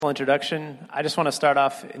Introduction. I just want to start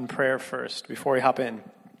off in prayer first before we hop in.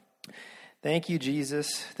 Thank you,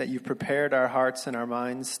 Jesus, that you've prepared our hearts and our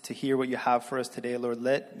minds to hear what you have for us today. Lord,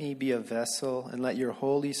 let me be a vessel and let your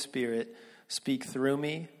Holy Spirit speak through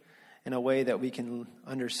me in a way that we can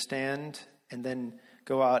understand and then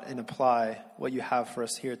go out and apply what you have for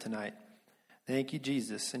us here tonight. Thank you,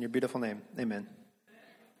 Jesus, in your beautiful name. Amen.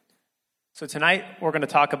 So tonight we're going to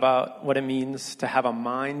talk about what it means to have a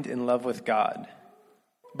mind in love with God.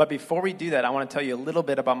 But before we do that, I want to tell you a little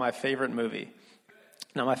bit about my favorite movie.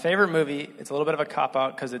 Now, my favorite movie, it's a little bit of a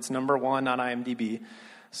cop-out because it's number 1 on IMDb.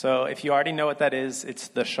 So if you already know what that is, it's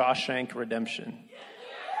The Shawshank Redemption.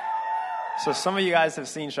 So some of you guys have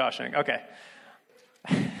seen Shawshank. Okay.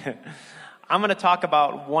 I'm going to talk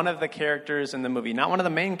about one of the characters in the movie. Not one of the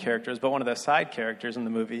main characters, but one of the side characters in the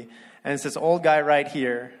movie. And it's this old guy right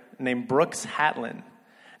here named Brooks Hatlin.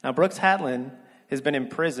 Now, Brooks Hatlin has been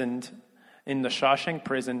imprisoned in the Shawshank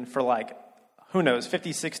prison for who knows,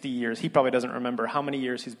 50, 60 years. He probably doesn't remember how many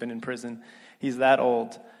years he's been in prison. He's that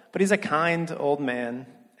old. But he's a kind old man.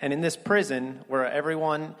 And in this prison where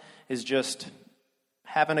everyone is just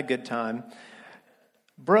having a good time,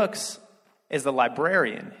 Brooks is the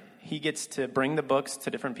librarian. He gets to bring the books to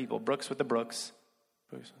different people. Brooks with the Brooks.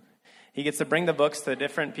 He gets to bring the books to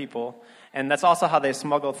different people. And that's also how they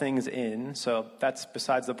smuggle things in. So that's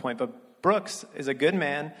besides the point. But Brooks is a good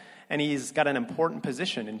man. And he's got an important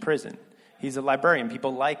position in prison. He's a librarian.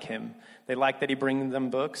 People like him. They like that he brings them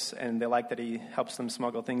books, and they like that he helps them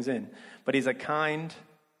smuggle things in. But he's a kind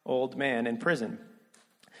old man in prison.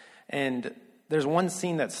 And there's one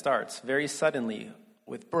scene that starts very suddenly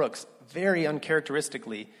with Brooks, very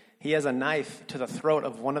uncharacteristically. He has a knife to the throat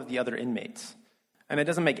of one of the other inmates. And it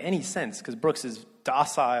doesn't make any sense because Brooks is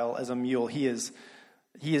docile as a mule. He is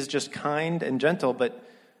just kind and gentle, but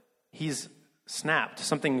he's snapped.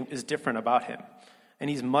 Something is different about him. And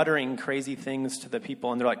he's muttering crazy things to the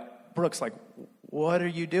people. And they're like, Brooks, what are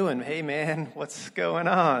you doing? Hey, man, what's going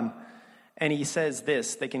on? And he says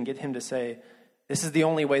this. They can get him to say, this is the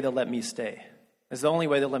only way they'll let me stay. This is the only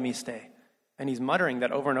way they'll let me stay. And he's muttering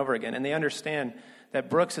that over and over again. And they understand that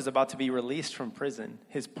Brooks is about to be released from prison.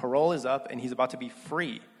 His parole is up, and he's about to be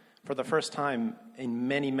free for the first time in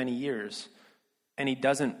many, many years. And he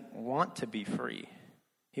doesn't want to be free.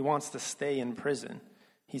 He wants to stay in prison.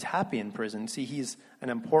 He's happy in prison. See, he's an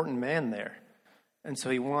important man there. And so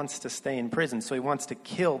he wants to stay in prison. So he wants to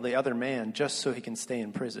kill the other man just so he can stay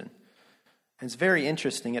in prison. And it's very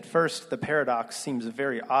interesting. At first, the paradox seems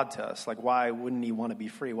very odd to us. Why wouldn't he want to be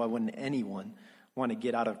free? Why wouldn't anyone want to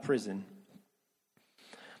get out of prison?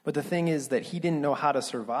 But the thing is that he didn't know how to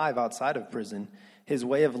survive outside of prison. His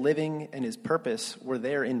way of living and his purpose were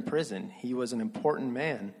there in prison. He was an important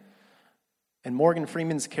man. And Morgan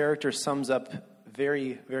Freeman's character sums up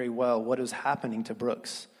very, very well what is happening to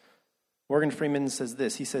Brooks. Morgan Freeman says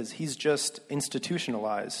this. He says, he's just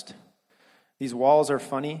institutionalized. These walls are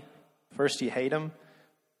funny. First you hate them,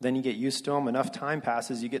 then you get used to them. Enough time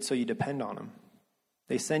passes, you get so you depend on them.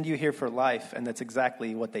 They send you here for life, and that's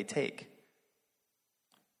exactly what they take.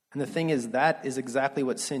 And the thing is, that is exactly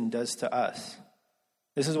what sin does to us.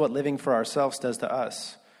 This is what living for ourselves does to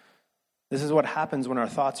us. This is what happens when our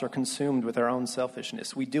thoughts are consumed with our own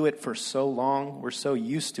selfishness. We do it for so long, we're so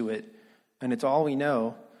used to it, and it's all we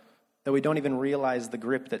know that we don't even realize the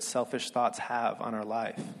grip that selfish thoughts have on our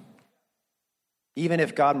life. Even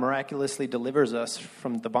if God miraculously delivers us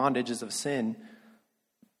from the bondages of sin,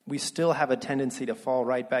 we still have a tendency to fall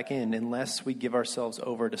right back in unless we give ourselves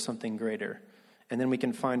over to something greater. And then we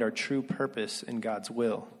can find our true purpose in God's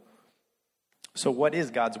will. So what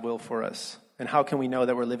is God's will for us? And how can we know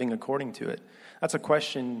that we're living according to it? That's a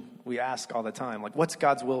question we ask all the time. What's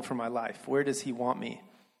God's will for my life? Where does he want me?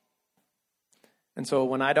 And so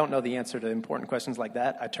when I don't know the answer to important questions like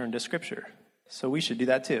that, I turn to Scripture. So we should do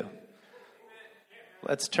that too.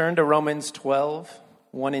 Let's turn to Romans 12,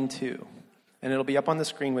 1 and 2. And it'll be up on the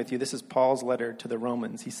screen with you. This is Paul's letter to the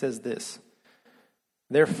Romans. He says this,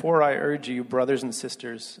 "Therefore I urge you, brothers and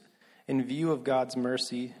sisters, in view of God's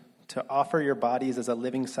mercy, to offer your bodies as a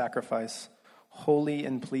living sacrifice, holy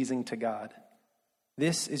and pleasing to God.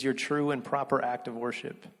 This is your true and proper act of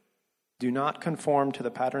worship. Do not conform to the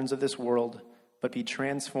patterns of this world, but be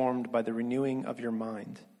transformed by the renewing of your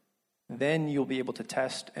mind. Then you'll be able to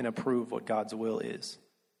test and approve what God's will is,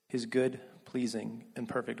 his good, pleasing, and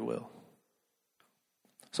perfect will."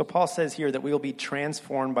 So Paul says here that we will be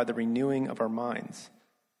transformed by the renewing of our minds.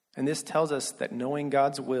 And this tells us that knowing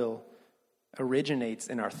God's will originates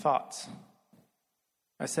in our thoughts.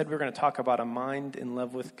 I said we were going to talk about a mind in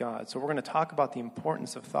love with God. So we're going to talk about the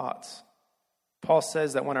importance of thoughts. Paul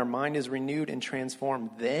says that when our mind is renewed and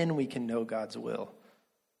transformed, then we can know God's will.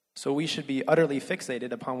 So we should be utterly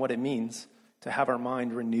fixated upon what it means to have our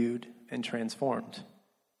mind renewed and transformed.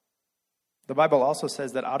 The Bible also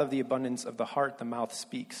says that out of the abundance of the heart, the mouth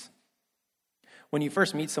speaks. When you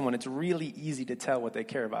first meet someone, it's really easy to tell what they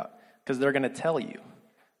care about because they're going to tell you.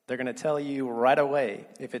 They're going to tell you right away.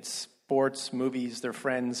 If it's sports, movies, their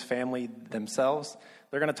friends, family, themselves,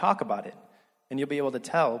 they're going to talk about it. And you'll be able to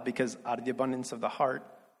tell because out of the abundance of the heart,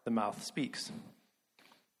 the mouth speaks.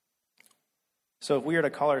 So if we are to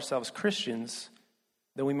call ourselves Christians,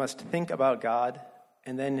 then we must think about God,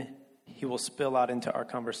 and then he will spill out into our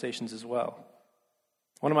conversations as well.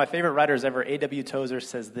 One of my favorite writers ever, A.W. Tozer,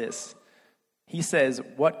 says this. He says,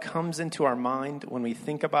 what comes into our mind when we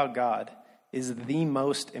think about God is the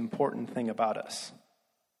most important thing about us.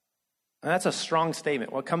 And that's a strong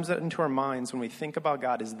statement. What comes into our minds when we think about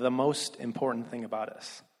God is the most important thing about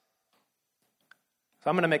us. So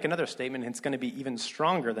I'm going to make another statement, and it's going to be even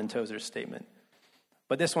stronger than Tozer's statement.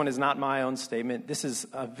 But this one is not my own statement. This is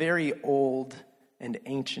a very old and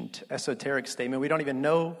ancient esoteric statement. We don't even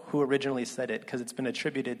know who originally said it because it's been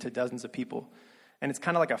attributed to dozens of people. And it's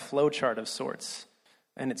kind of like a flow chart of sorts.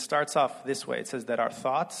 And it starts off this way. It says that our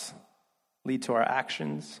thoughts lead to our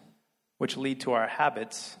actions, which lead to our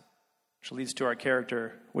habits, which leads to our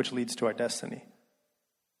character, which leads to our destiny.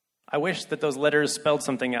 I wish that those letters spelled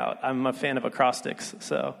something out. I'm a fan of acrostics,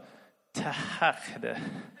 so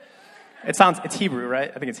it's Hebrew,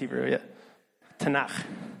 right? I think it's Hebrew, yeah. Tanakh.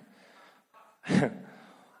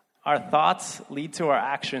 Our thoughts lead to our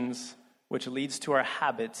actions, which leads to our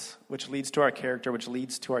habits, which leads to our character, which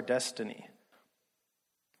leads to our destiny.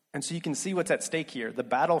 And so you can see what's at stake here. The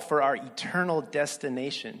battle for our eternal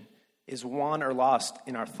destination is won or lost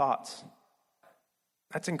in our thoughts.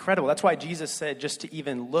 That's incredible. That's why Jesus said just to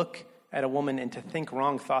even look at a woman and to think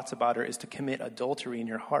wrong thoughts about her is to commit adultery in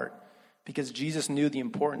your heart. Because Jesus knew the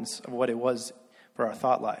importance of what it was for our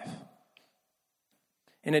thought life.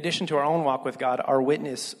 In addition to our own walk with God, our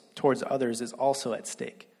witness towards others is also at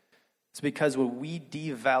stake. It's because when we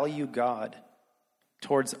devalue God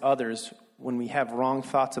towards others, when we have wrong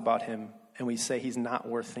thoughts about him and we say he's not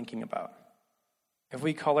worth thinking about. If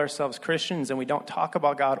we call ourselves Christians and we don't talk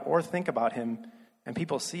about God or think about him and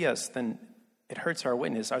people see us, then it hurts our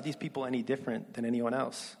witness. Are these people any different than anyone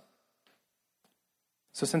else?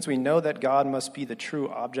 So since we know that God must be the true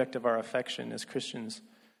object of our affection as Christians,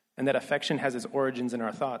 and that affection has its origins in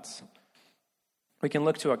our thoughts, we can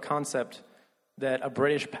look to a concept that a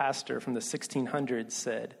British pastor from the 1600s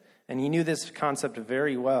said, and he knew this concept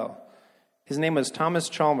very well. His name was Thomas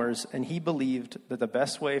Chalmers, and he believed that the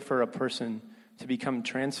best way for a person to become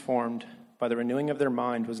transformed by the renewing of their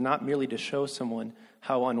mind was not merely to show someone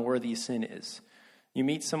how unworthy sin is. You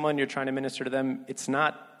meet someone, you're trying to minister to them, it's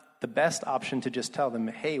not the best option to just tell them,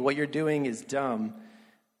 hey, what you're doing is dumb.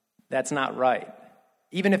 That's not right.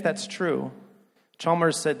 Even if that's true,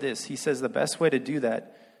 Chalmers said this. He says the best way to do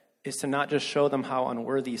that is to not just show them how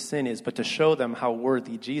unworthy sin is, but to show them how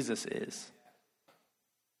worthy Jesus is.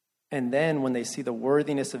 And then when they see the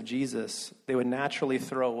worthiness of Jesus, they would naturally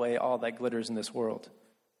throw away all that glitters in this world.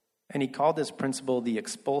 And he called this principle the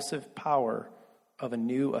expulsive power of a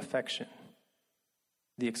new affection.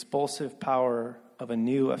 The expulsive power of a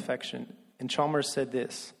new affection. And Chalmers said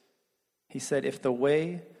this. He said, if the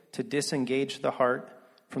way to disengage the heart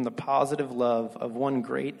from the positive love of one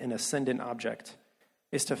great and ascendant object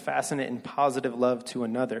is to fasten it in positive love to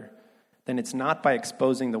another, then it's not by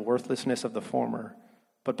exposing the worthlessness of the former,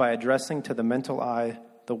 but by addressing to the mental eye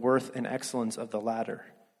the worth and excellence of the latter.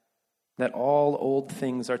 That all old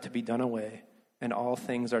things are to be done away, and all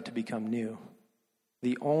things are to become new.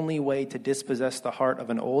 The only way to dispossess the heart of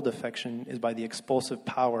an old affection is by the expulsive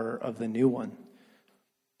power of the new one.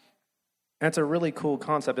 And it's a really cool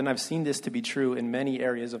concept, and I've seen this to be true in many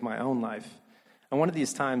areas of my own life. And one of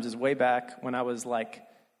these times is way back when I was like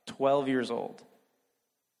 12 years old.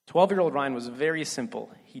 12-year-old Ryan was very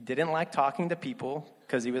simple. He didn't like talking to people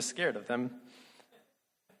because he was scared of them.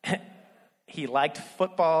 He liked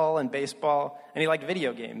football and baseball, and he liked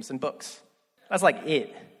video games and books. That's like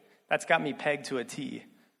it. That's got me pegged to a T.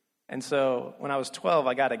 And so when I was 12,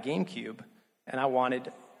 I got a GameCube, and I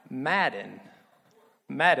wanted Madden.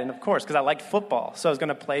 Madden, of course, because I liked football. So I was going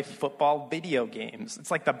to play football video games.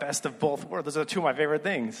 It's like the best of both worlds. Those are two of my favorite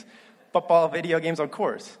things. Football, video games, of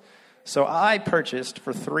course. So I purchased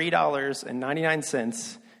for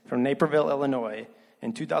 $3.99 from Naperville, Illinois,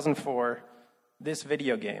 in 2004, this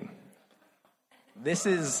video game. This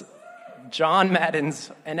is John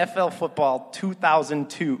Madden's NFL Football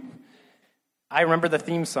 2002. I remember the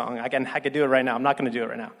theme song. I could do it right now. I'm not going to do it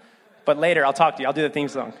right now. But later, I'll talk to you. I'll do the theme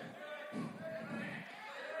song.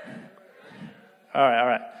 All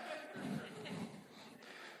right.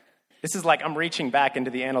 This is like I'm reaching back into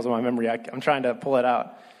the annals of my memory. I'm trying to pull it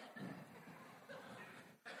out.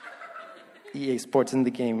 EA Sports in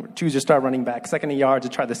the game. Choose your star running back. Second and yards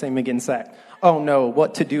to try the same again sack. Oh no,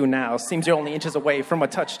 what to do now? Seems you're only inches away from a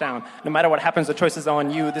touchdown. No matter what happens, the choice is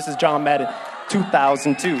on you. This is John Madden,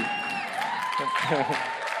 2002.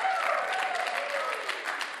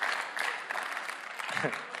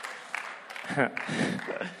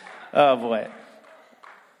 Oh boy.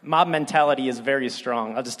 Mob mentality is very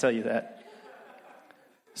strong. I'll just tell you that.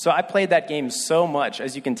 So I played that game so much,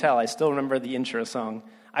 as you can tell, I still remember the intro song.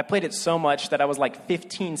 I played it so much that I was like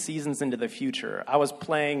 15 seasons into the future. I was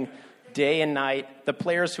playing day and night. The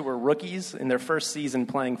players who were rookies in their first season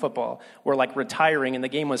playing football were like retiring, and the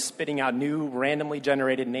game was spitting out new, randomly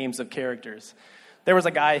generated names of characters. There was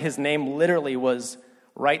a guy, his name literally was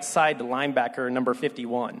right side linebacker number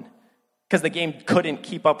 51. Because the game couldn't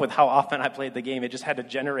keep up with how often I played the game. It just had to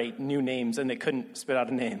generate new names, and it couldn't spit out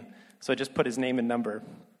a name. So it just put his name and number.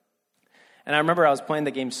 And I remember I was playing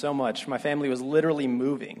the game so much, my family was literally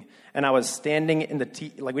moving. And I was standing in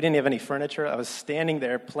like we didn't have any furniture. I was standing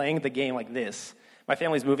there playing the game like this. My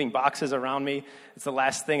family's moving boxes around me. It's the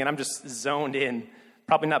last thing, and I'm just zoned in,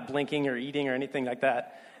 probably not blinking or eating or anything like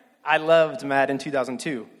that. I loved Madden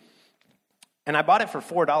 2002. And I bought it for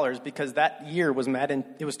 $4 because that year was Madden,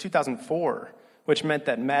 it was 2004, which meant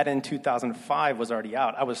that Madden 2005 was already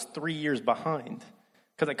out. I was 3 years behind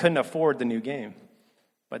because I couldn't afford the new game.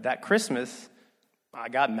 But that Christmas, I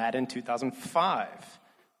got Madden 2005,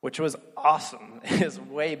 which was awesome. It was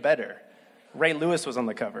way better. Ray Lewis was on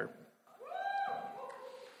the cover.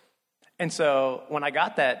 And so when I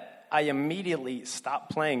got that, I immediately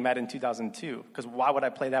stopped playing Madden 2002 because why would I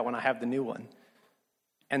play that when I have the new one?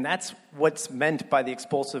 And that's what's meant by the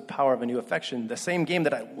expulsive power of a new affection. The same game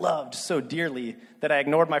that I loved so dearly that I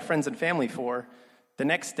ignored my friends and family for, the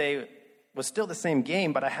next day was still the same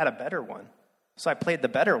game, but I had a better one. So I played the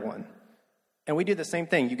better one. And we do the same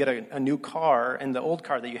thing. You get a new car, and the old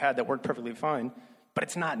car that you had that worked perfectly fine, but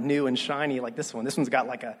it's not new and shiny like this one. This one's got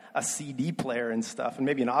like a CD player and stuff, and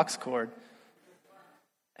maybe an aux cord.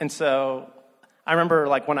 And so I remember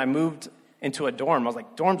like when I moved into a dorm, I was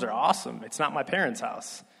like, dorms are awesome. It's not my parents'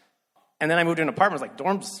 house. And then I moved to an apartment. I was like,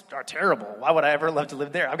 dorms are terrible. Why would I ever love to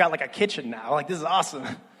live there? I've got like a kitchen now. Like, this is awesome.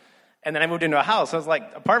 And then I moved into a house. I was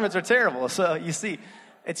like, apartments are terrible. So you see,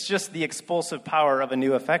 it's just the expulsive power of a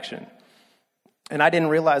new affection. And I didn't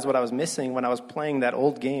realize what I was missing when I was playing that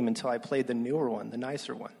old game until I played the newer one, the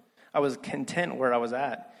nicer one. I was content where I was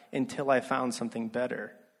at until I found something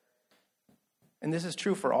better. And this is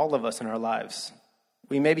true for all of us in our lives.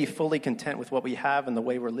 We may be fully content with what we have and the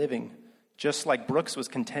way we're living, just like Brooks was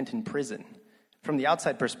content in prison. From the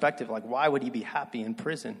outside perspective, like, why would he be happy in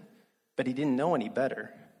prison? But he didn't know any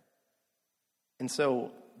better. And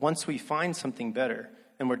so once we find something better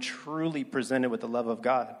and we're truly presented with the love of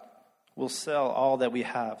God, we'll sell all that we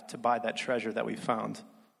have to buy that treasure that we found.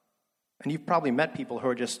 And you've probably met people who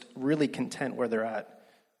are just really content where they're at.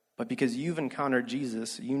 But because you've encountered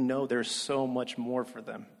Jesus, you know there's so much more for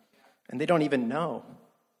them. And they don't even know.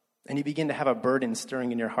 And you begin to have a burden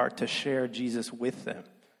stirring in your heart to share Jesus with them.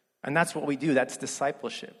 And that's what we do. That's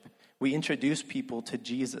discipleship. We introduce people to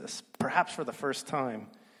Jesus, perhaps for the first time.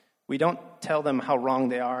 We don't tell them how wrong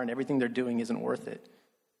they are and everything they're doing isn't worth it.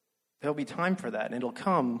 There'll be time for that, and it'll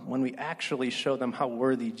come when we actually show them how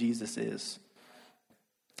worthy Jesus is.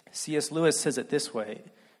 C.S. Lewis says it this way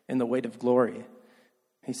in The Weight of Glory.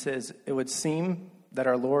 He says, "It would seem that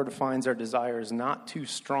our Lord finds our desires not too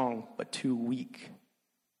strong, but too weak.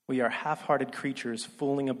 We are half-hearted creatures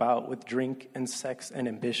fooling about with drink and sex and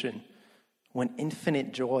ambition when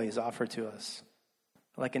infinite joy is offered to us.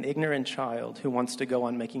 Like an ignorant child who wants to go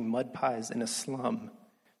on making mud pies in a slum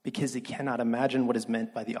because he cannot imagine what is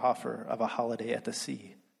meant by the offer of a holiday at the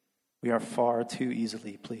sea. We are far too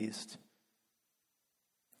easily pleased."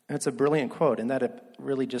 And it's a brilliant quote, and that it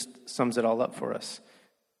really just sums it all up for us.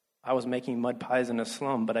 I was making mud pies in a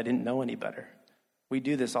slum, but I didn't know any better. We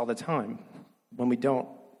do this all the time when we don't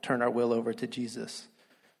turn our will over to Jesus.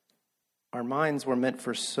 Our minds were meant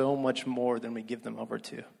for so much more than we give them over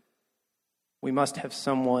to. We must have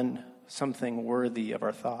something worthy of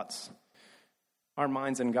our thoughts. Our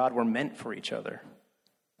minds and God were meant for each other.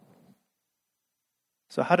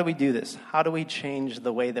 So how do we do this? How do we change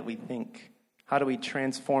the way that we think? How do we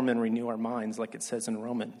transform and renew our minds, like it says in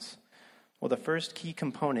Romans? Well, the first key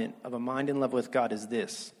component of a mind in love with God is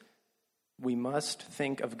this: we must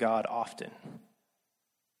think of God often.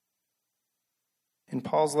 In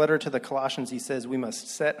Paul's letter to the Colossians, he says we must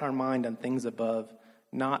set our mind on things above,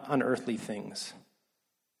 not on earthly things.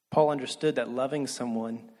 Paul understood that loving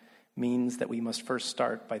someone means that we must first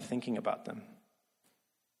start by thinking about them.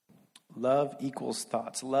 Love equals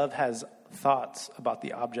thoughts. Love has thoughts about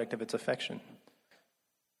the object of its affection.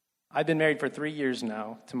 I've been married for 3 years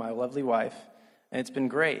now to my lovely wife, and it's been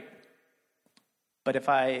great. But if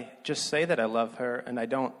I just say that I love her and I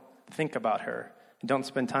don't think about her, and don't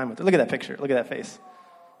spend time with her. Look at that picture. Look at that face.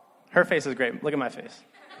 Her face is great. Look at my face.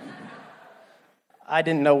 I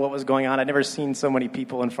didn't know what was going on. I'd never seen so many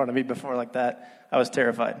people in front of me before like that. I was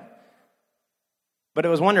terrified. But it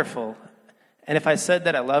was wonderful. And if I said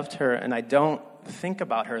that I loved her and I don't think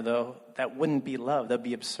about her, though, that wouldn't be love. That would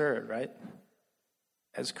be absurd, right?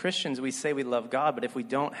 As Christians, we say we love God, but if we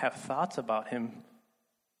don't have thoughts about him,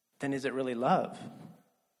 then is it really love?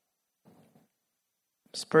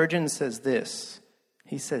 Spurgeon says this.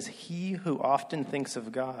 He says, "He who often thinks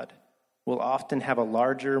of God will often have a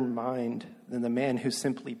larger mind than the man who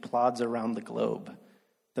simply plods around the globe.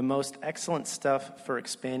 The most excellent stuff for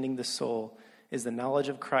expanding the soul is the knowledge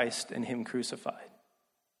of Christ and him crucified."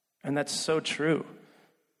 And that's so true.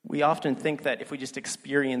 We often think that if we just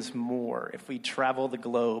experience more, if we travel the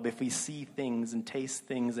globe, if we see things and taste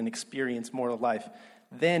things and experience more of life,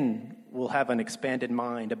 then we'll have an expanded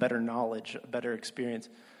mind, a better knowledge, a better experience.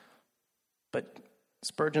 But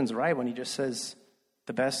Spurgeon's right when he just says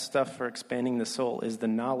the best stuff for expanding the soul is the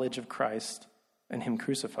knowledge of Christ and him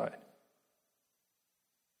crucified.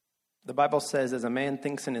 The Bible says, as a man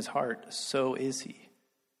thinks in his heart, so is he.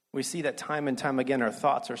 We see that time and time again, our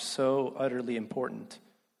thoughts are so utterly important.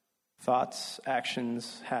 Thoughts,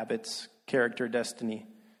 actions, habits, character, destiny.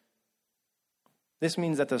 This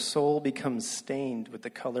means that the soul becomes stained with the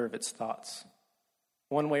color of its thoughts,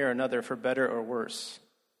 one way or another, for better or worse.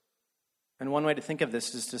 And one way to think of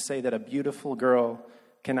this is to say that a beautiful girl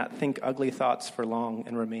cannot think ugly thoughts for long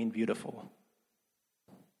and remain beautiful.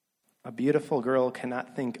 A beautiful girl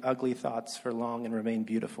cannot think ugly thoughts for long and remain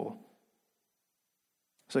beautiful.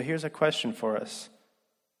 So here's a question for us.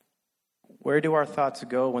 Where do our thoughts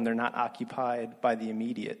go when they're not occupied by the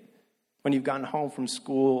immediate? When you've gotten home from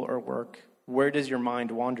school or work, where does your mind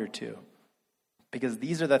wander to? Because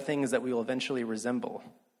these are the things that we will eventually resemble.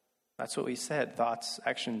 That's what we said, thoughts,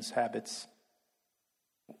 actions, habits.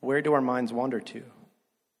 Where do our minds wander to?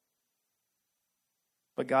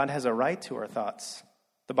 But God has a right to our thoughts.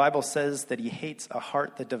 The Bible says that he hates a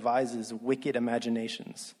heart that devises wicked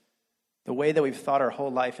imaginations. The way that we've thought our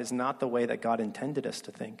whole life is not the way that God intended us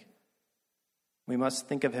to think. We must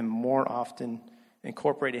think of him more often,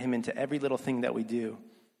 incorporate him into every little thing that we do.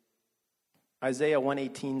 Isaiah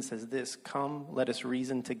 1:18 says this, "Come, let us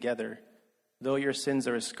reason together. Though your sins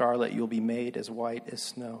are as scarlet, you'll be made as white as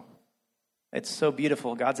snow." It's so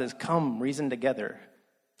beautiful. God says, come, reason together.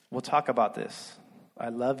 We'll talk about this. I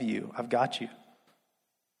love you. I've got you.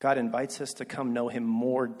 God invites us to come know him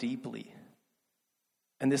more deeply.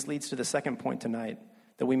 And this leads to the second point tonight,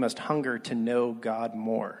 that we must hunger to know God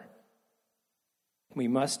more. We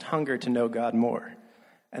must hunger to know God more.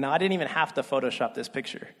 And I didn't even have to Photoshop this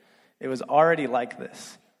picture. It was already like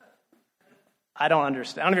this. I don't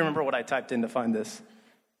understand. I don't even remember what I typed in to find this.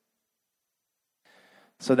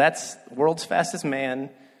 So that's world's fastest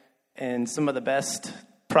man and some of the best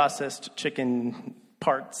processed chicken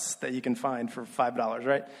parts that you can find for $5,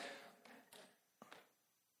 right?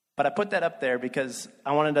 But I put that up there because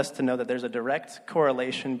I wanted us to know that there's a direct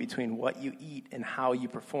correlation between what you eat and how you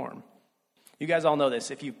perform. You guys all know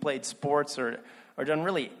this. If you've played sports or done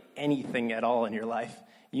really anything at all in your life,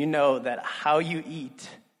 you know that how you eat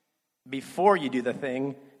before you do the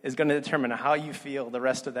thing is going to determine how you feel the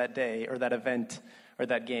rest of that day or that event or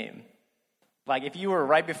that game. Like if you were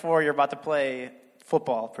right before you're about to play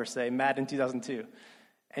football, per se, Madden 2002,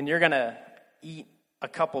 and you're going to eat a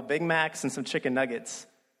couple Big Macs and some chicken nuggets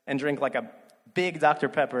and drink like a big Dr.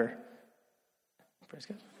 Pepper, praise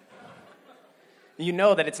God, you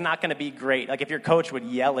know that it's not going to be great. Like if your coach would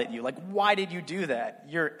yell at you, like, why did you do that?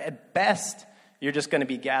 At best, you're just going to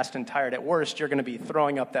be gassed and tired. At worst, you're going to be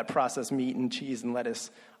throwing up that processed meat and cheese and lettuce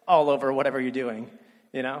all over whatever you're doing,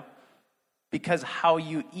 you know? Because how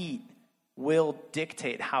you eat will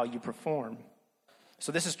dictate how you perform.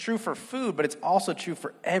 So this is true for food, but it's also true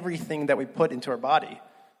for everything that we put into our body.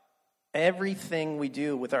 Everything we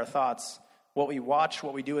do with our thoughts, what we watch,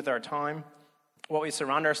 what we do with our time, what we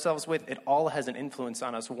surround ourselves with, it all has an influence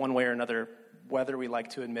on us one way or another, whether we like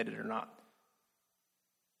to admit it or not.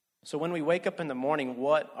 So when we wake up in the morning,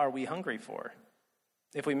 what are we hungry for?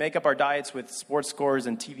 If we make up our diets with sports scores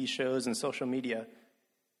and TV shows and social media,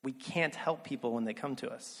 we can't help people when they come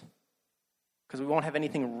to us because we won't have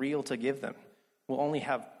anything real to give them. We'll only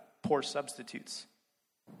have poor substitutes.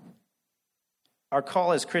 Our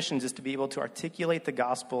call as Christians is to be able to articulate the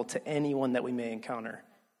gospel to anyone that we may encounter.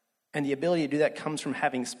 And the ability to do that comes from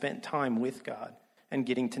having spent time with God and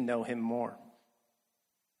getting to know him more.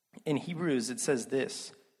 In Hebrews, it says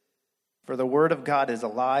this, "For the word of God is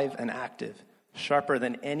alive and active, sharper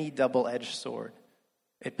than any double-edged sword.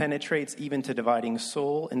 It penetrates even to dividing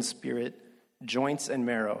soul and spirit, joints and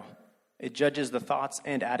marrow. It judges the thoughts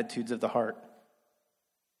and attitudes of the heart."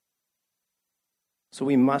 So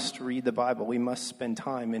we must read the Bible. We must spend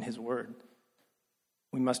time in his word.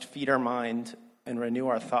 We must feed our mind and renew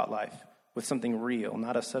our thought life with something real,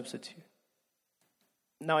 not a substitute.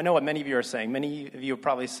 Now, I know what many of you are saying. Many of you are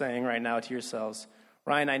probably saying right now to yourselves,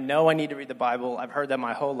 "Ryan, I know I need to read the Bible. I've heard that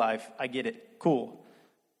my whole life. I get it. Cool.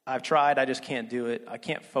 I've tried. I just can't do it. I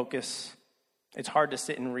can't focus. It's hard to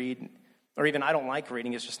sit and read. Or even I don't like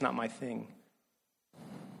reading. It's just not my thing."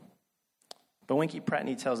 But Winky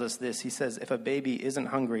Pratney tells us this. He says, if a baby isn't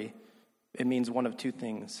hungry, it means one of two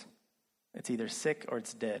things. It's either sick or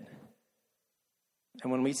it's dead.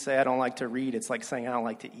 And when we say I don't like to read, it's like saying I don't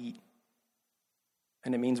like to eat.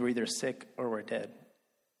 And it means we're either sick or we're dead.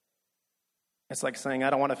 It's like saying I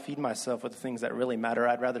don't want to feed myself with the things that really matter.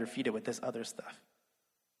 I'd rather feed it with this other stuff.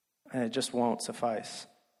 And it just won't suffice.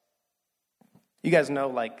 You guys know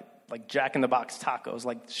like Jack in the Box tacos.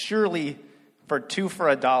 Like surely for $2 for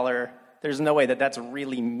 $1, there's no way that that's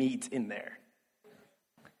really meat in there.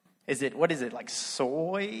 What is it, like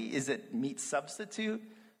soy? Is it meat substitute?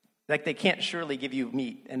 Like they can't surely give you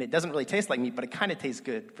meat, and it doesn't really taste like meat, but it kind of tastes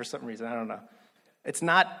good for some reason. I don't know. It's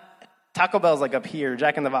not, Taco Bell's like up here,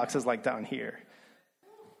 Jack in the Box is like down here.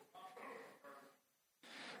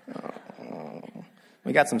 Oh,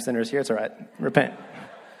 we got some sinners here, it's all right. Repent.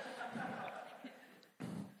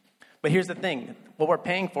 But here's the thing, what we're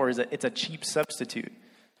paying for is it's a cheap substitute.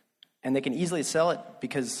 And they can easily sell it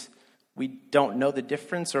because we don't know the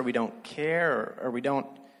difference, or we don't care, or we don't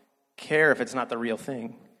care if it's not the real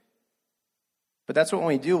thing. But that's what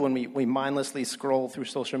we do when we mindlessly scroll through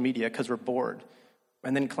social media because we're bored,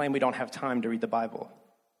 and then claim we don't have time to read the Bible.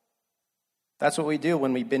 That's what we do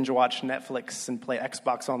when we binge watch Netflix and play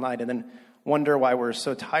Xbox all night and then wonder why we're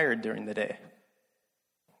so tired during the day.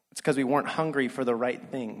 It's because we weren't hungry for the right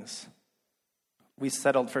things. We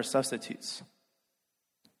settled for substitutes.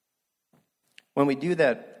 When we do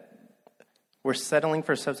that, we're settling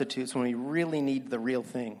for substitutes when we really need the real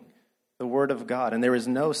thing, the Word of God, and there is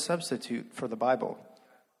no substitute for the Bible.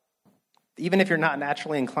 Even if you're not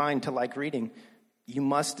naturally inclined to like reading, you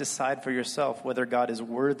must decide for yourself whether God is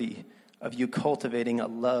worthy of you cultivating a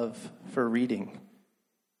love for reading.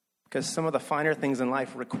 Because some of the finer things in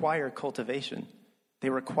life require cultivation. They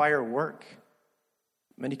require work.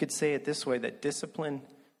 And you could say it this way, that discipline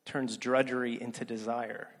turns drudgery into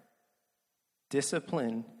desire.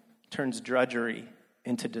 Discipline turns drudgery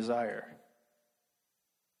into desire.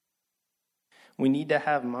 We need to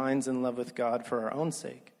have minds in love with God for our own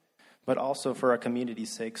sake, but also for our community's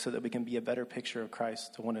sake, so that we can be a better picture of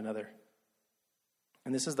Christ to one another.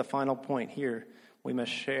 And this is the final point here. We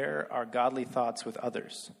must share our godly thoughts with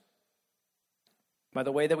others. By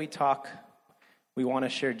the way that we talk, we want to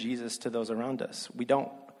share Jesus to those around us. We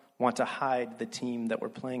don't want to hide the team that we're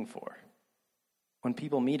playing for. When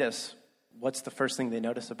people meet us, what's the first thing they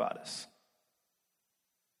notice about us?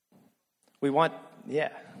 We want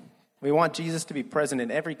Jesus to be present in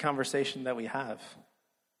every conversation that we have.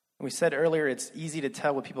 And we said earlier, it's easy to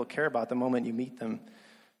tell what people care about the moment you meet them.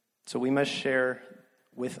 So we must share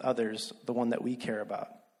with others the one that we care about.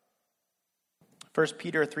 1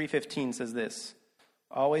 Peter 3:15 says this,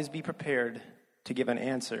 "Always be prepared to give an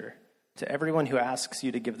answer to everyone who asks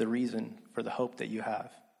you to give the reason for the hope that you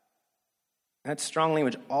have." That's strong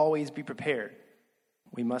language. Always be prepared.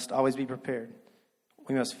 We must always be prepared.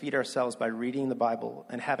 We must feed ourselves by reading the Bible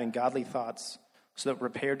and having godly thoughts so that we're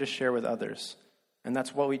prepared to share with others. And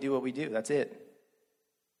that's what we do. That's it.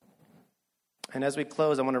 And as we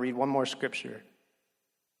close, I want to read one more scripture.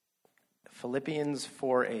 Philippians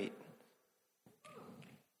 4:8.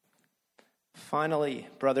 "Finally,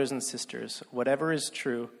 brothers and sisters, whatever is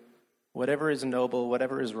true, whatever is noble,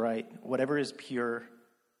 whatever is right, whatever is pure,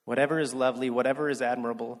 whatever is lovely, whatever is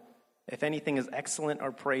admirable, if anything is excellent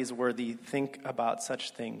or praiseworthy, think about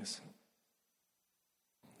such things."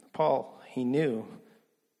 Paul, he knew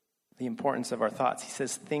the importance of our thoughts. He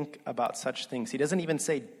says, think about such things. He doesn't even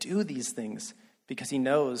say do these things, because he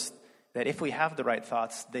knows that if we have the right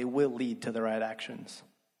thoughts, they will lead to the right actions.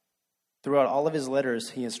 Throughout all of his letters,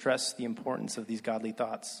 he has stressed the importance of these godly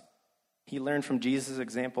thoughts. He learned from Jesus'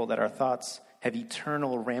 example that our thoughts have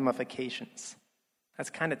eternal ramifications. That's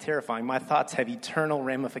kind of terrifying. My thoughts have eternal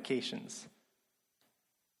ramifications.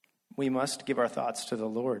 We must give our thoughts to the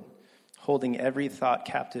Lord, holding every thought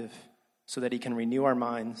captive so that he can renew our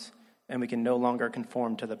minds and we can no longer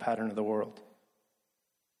conform to the pattern of the world.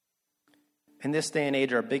 In this day and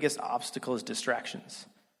age, our biggest obstacle is distractions.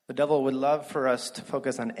 The devil would love for us to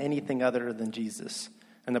focus on anything other than Jesus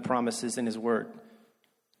and the promises in his word.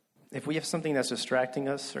 If we have something that's distracting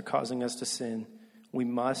us or causing us to sin, we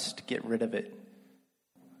must get rid of it.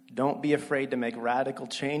 Don't be afraid to make radical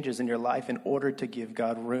changes in your life in order to give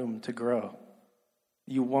God room to grow.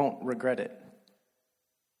 You won't regret it.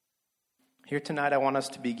 Here tonight, I want us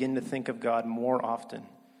to begin to think of God more often.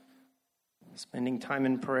 Spending time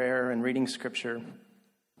in prayer and reading scripture,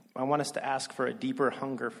 I want us to ask for a deeper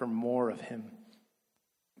hunger for more of him.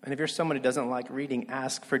 And if you're someone who doesn't like reading,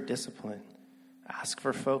 ask for discipline. Ask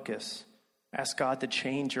for focus. Ask God to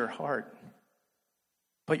change your heart.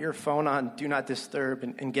 Put your phone on Do Not Disturb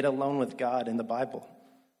and get alone with God in the Bible.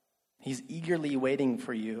 He's eagerly waiting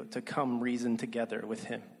for you to come reason together with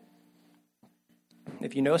him.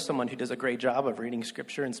 If you know someone who does a great job of reading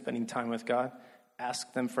scripture and spending time with God,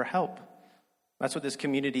 ask them for help. That's what this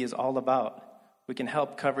community is all about. We can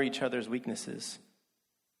help cover each other's weaknesses.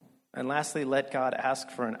 And lastly, let God ask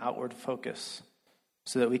for an outward focus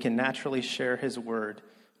so that we can naturally share his word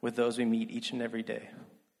with those we meet each and every day.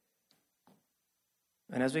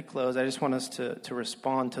 And as we close, I just want us to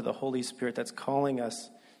respond to the Holy Spirit that's calling us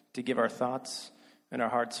to give our thoughts and our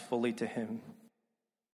hearts fully to him.